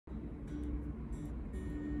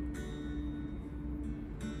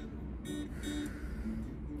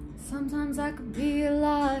Sometimes I could be a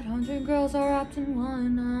lot. 100 girls are wrapped in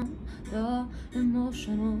one. I'm the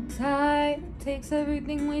emotional type. Takes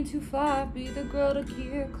everything way too far. Be the girl to key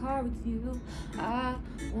your car with you. I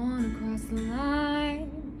wanna cross the line.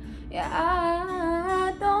 Yeah,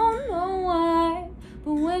 I don't know why,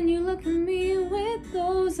 but when you look at me with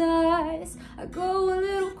those eyes, I go a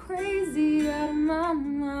little crazy out of my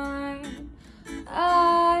mind.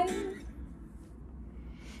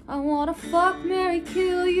 I wanna fuck, marry,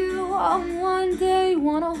 kill you on one day.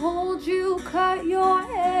 Wanna hold you, cut your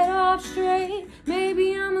head off straight.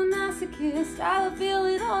 Maybe I'm a masochist, I love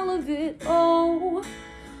feeling all of it. Oh,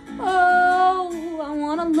 I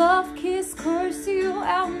wanna love, kiss, curse you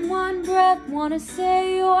out in one breath. Wanna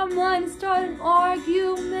say you're mine and start an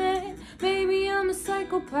argument. Maybe I'm a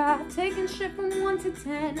psychopath, taking shit from 1 to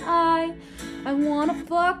 10. I wanna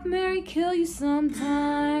fuck, marry, kill you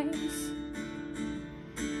sometimes.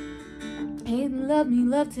 Hate me,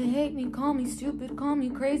 love to hate me. Call me stupid, call me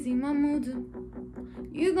crazy. My mood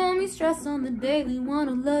you got me stressed on the daily.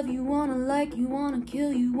 Wanna love you, wanna like you, wanna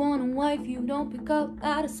kill you, wanna wife you. Don't pick up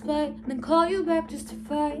out of spite, then call you back just to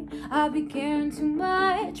fight. I be caring too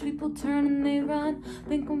much, people turn and they run.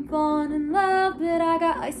 Think I'm falling in love, but I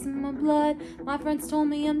got ice in my blood. My friends told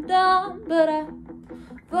me I'm dumb, but I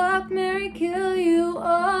fuck, marry, kill you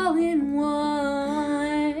all in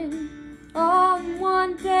one. All in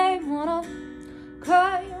one day. Wanna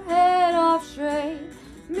cut your head off straight.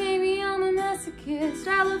 Maybe I'm a masochist,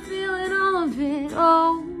 I love feeling all of it. I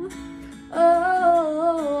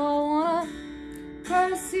wanna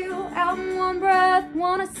curse you out in one breath.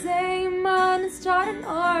 Wanna say you're mine and start an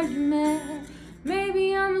argument.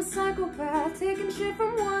 Maybe I'm a psychopath, taking shit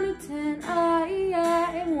from 1 to 10.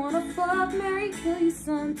 I wanna fuck, marry, kill you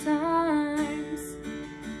sometimes.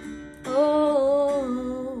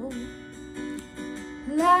 Oh,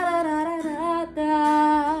 la da da da da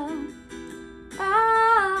da.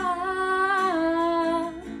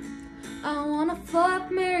 I wanna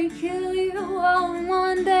fuck, marry, kill you all in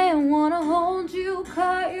one day. I wanna hold you,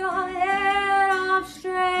 cut your head off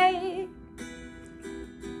straight.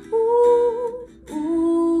 Ooh,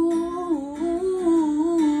 ooh,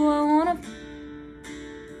 I wanna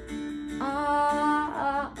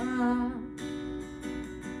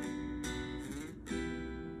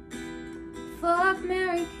fuck,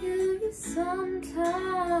 marry, kill you sometimes.